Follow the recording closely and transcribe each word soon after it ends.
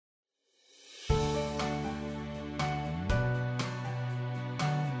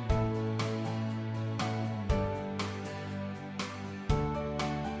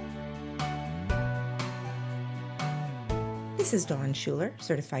This is Dawn Schuler,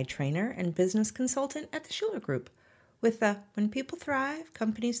 certified trainer and business consultant at the Schuler Group, with the When People Thrive,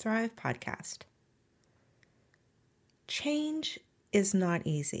 Companies Thrive podcast. Change is not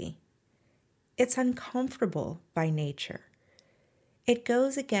easy. It's uncomfortable by nature. It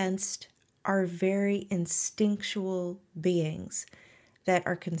goes against our very instinctual beings that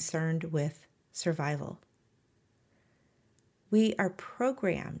are concerned with survival. We are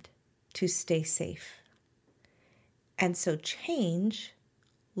programmed to stay safe. And so change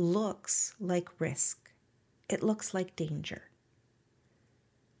looks like risk. It looks like danger.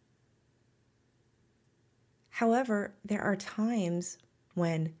 However, there are times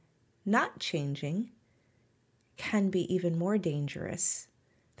when not changing can be even more dangerous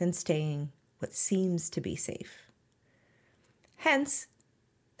than staying what seems to be safe. Hence,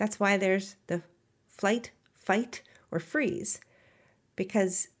 that's why there's the flight, fight, or freeze.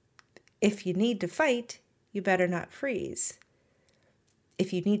 Because if you need to fight, you better not freeze.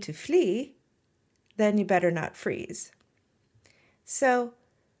 If you need to flee, then you better not freeze. So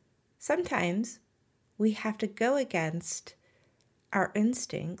sometimes we have to go against our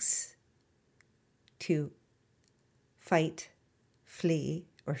instincts to fight, flee,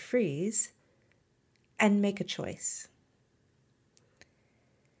 or freeze and make a choice.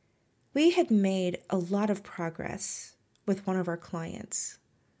 We had made a lot of progress with one of our clients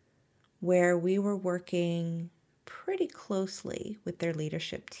where we were working pretty closely with their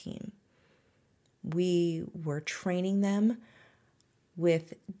leadership team. We were training them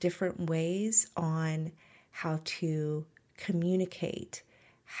with different ways on how to communicate,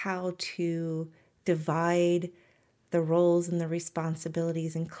 how to divide the roles and the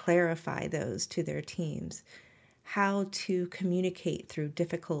responsibilities and clarify those to their teams, how to communicate through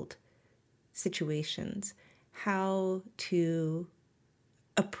difficult situations, how to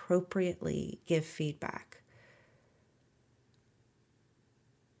appropriately give feedback.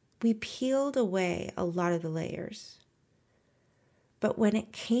 We peeled away a lot of the layers. But when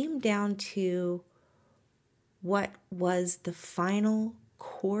it came down to what was the final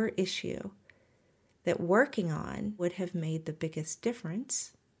core issue that working on would have made the biggest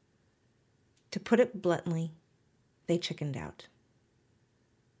difference, to put it bluntly, they chickened out.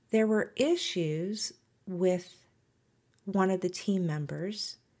 There were issues with one of the team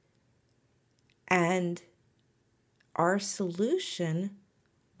members, and our solution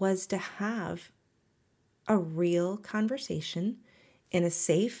was to have a real conversation in a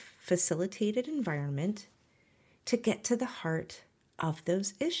safe, facilitated environment to get to the heart of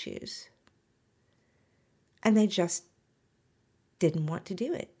those issues. And they just didn't want to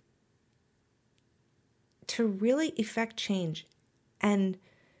do it. To really effect change and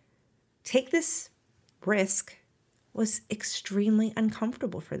take this risk was extremely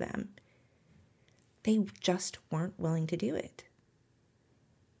uncomfortable for them. They just weren't willing to do it.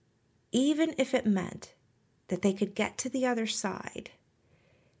 Even if it meant that they could get to the other side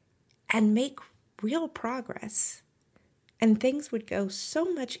and make real progress and things would go so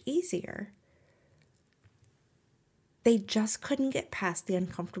much easier, they just couldn't get past the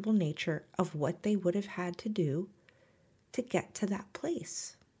uncomfortable nature of what they would have had to do to get to that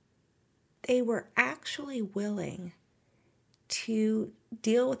place. They were actually willing to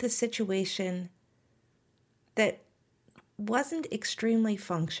deal with a situation that wasn't extremely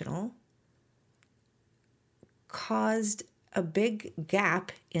functional, caused a big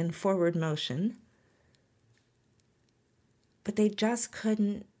gap in forward motion, but they just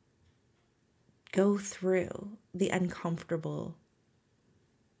couldn't go through the uncomfortable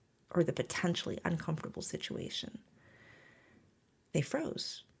or the potentially uncomfortable situation. They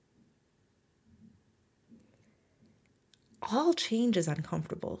froze. All change is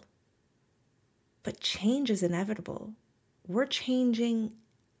uncomfortable, but change is inevitable. We're changing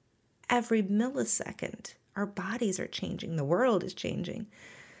every millisecond. Our bodies are changing. The world is changing.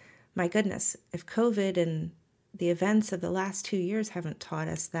 My goodness, if COVID and the events of the last 2 years haven't taught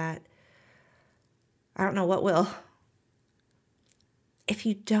us that, I don't know what will. If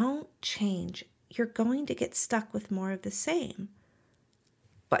you don't change, you're going to get stuck with more of the same.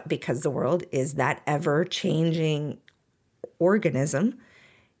 But because the world is that ever-changing organism,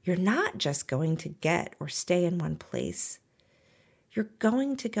 you're not just going to get or stay in one place. You're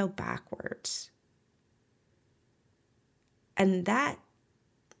going to go backwards. And that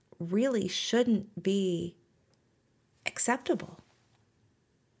really shouldn't be acceptable.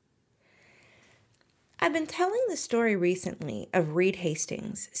 I've been telling the story recently of Reed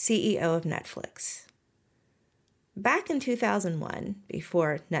Hastings, CEO of Netflix. Back in 2001,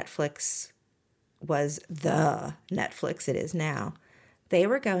 before Netflix was the Netflix it is now, they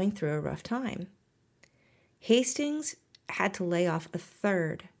were going through a rough time. Hastings had to lay off a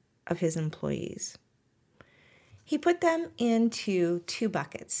third of his employees. He put them into two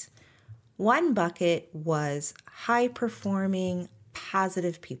buckets. One bucket was high-performing,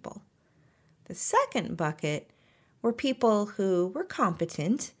 positive people. The second bucket were people who were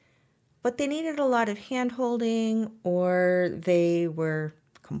competent, but they needed a lot of hand-holding or they were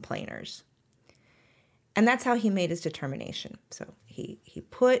complainers. And that's how he made his determination. So he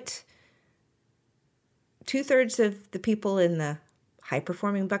put 2/3 of the people in the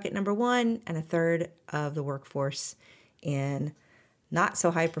high-performing bucket number one and a third of the workforce in not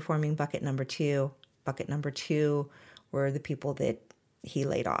so high-performing bucket number two. Bucket number two were the people that he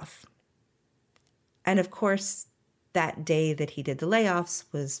laid off. And of course, that day that he did the layoffs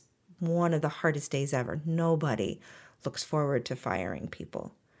was one of the hardest days ever. Nobody looks forward to firing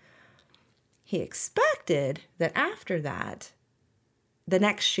people. He expected that after that, the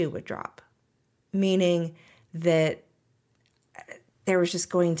next shoe would drop, meaning that there was just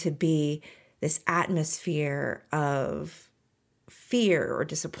going to be this atmosphere of fear or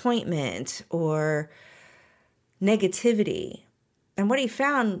disappointment or negativity. And what he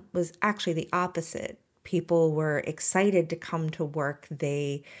found was actually the opposite. People were excited to come to work.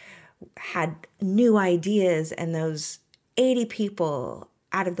 They had new ideas, and those 80 people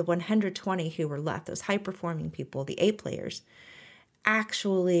out of the 120 who were left, those high-performing people, the A players,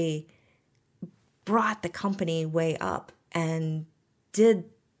 actually brought the company way up and did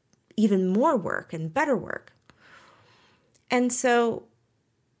even more work and better work. And so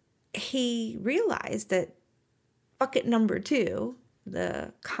he realized that bucket number two,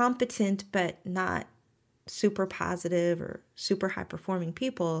 the competent but not super positive or super high-performing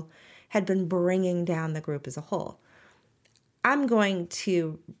people, had been bringing down the group as a whole. I'm going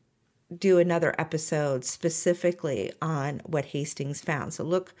to do another episode specifically on what Hastings found, so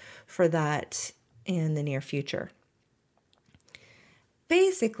look for that in the near future.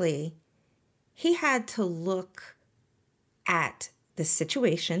 Basically, he had to look at the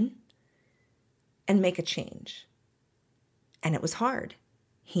situation and make a change. And it was hard.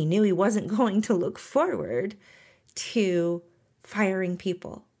 He knew he wasn't going to look forward to firing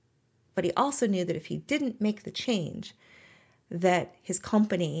people. But he also knew that if he didn't make the change, that his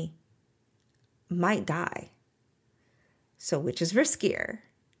company might die. So which is riskier?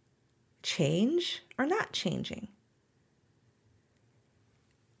 Change or not changing?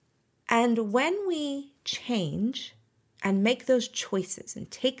 And when we change and make those choices and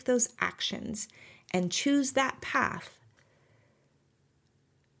take those actions and choose that path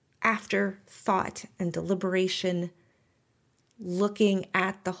after thought and deliberation, looking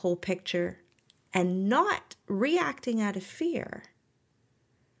at the whole picture and not reacting out of fear,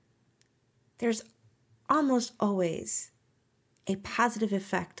 there's almost always a positive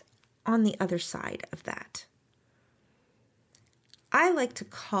effect on the other side of that. I like to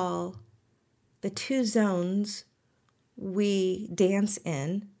call the two zones we dance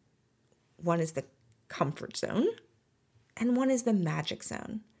in, one is the comfort zone and one is the magic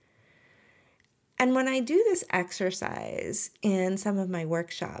zone. And when I do this exercise in some of my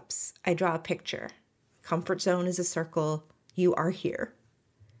workshops, I draw a picture. Comfort zone is a circle, you are here.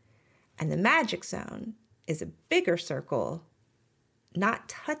 And the magic zone is a bigger circle, not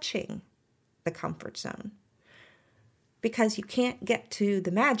touching the comfort zone. Because you can't get to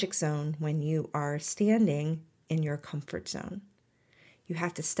the magic zone when you are standing in your comfort zone. You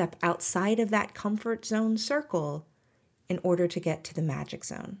have to step outside of that comfort zone circle in order to get to the magic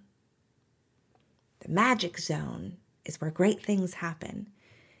zone. The magic zone is where great things happen.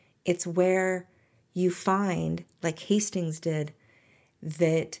 It's where you find, like Hastings did,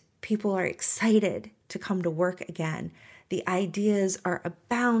 that people are excited to come to work again. The ideas are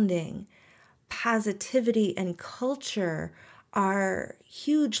abounding. Positivity and culture are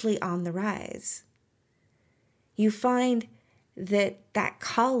hugely on the rise. You find that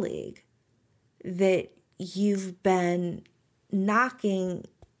colleague that you've been knocking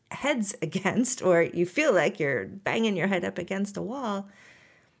heads against, or you feel like you're banging your head up against a wall,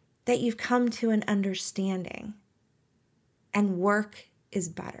 that you've come to an understanding and work is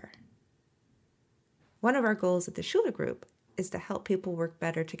better. One of our goals at the Schuler Group is to help people work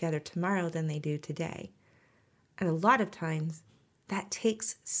better together tomorrow than they do today. And a lot of times that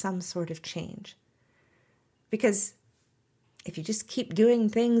takes some sort of change. Because if you just keep doing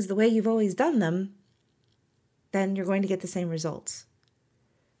things the way you've always done them, then you're going to get the same results.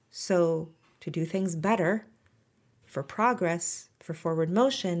 So to do things better, for progress, for forward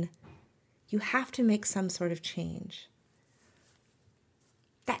motion, you have to make some sort of change.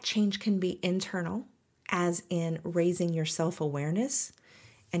 That change can be internal, as in raising your self-awareness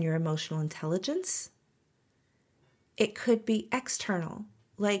and your emotional intelligence. It could be external,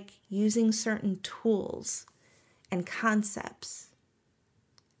 like using certain tools and concepts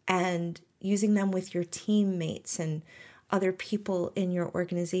and using them with your teammates and other people in your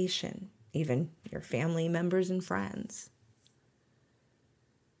organization, even your family members and friends.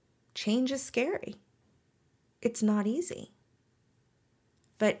 Change is scary. It's not easy.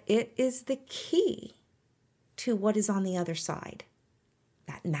 But it is the key to what is on the other side,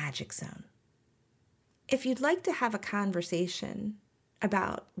 that magic zone. If you'd like to have a conversation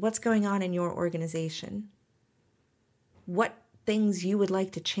about what's going on in your organization, what things you would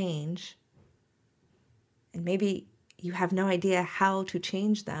like to change, and maybe you have no idea how to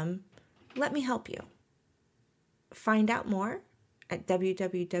change them, let me help you. Find out more at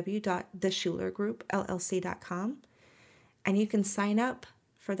www.theschulergroupllc.com, and you can sign up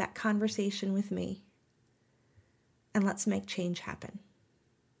for that conversation with me. And let's make change happen.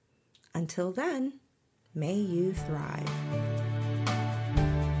 Until then, may you thrive.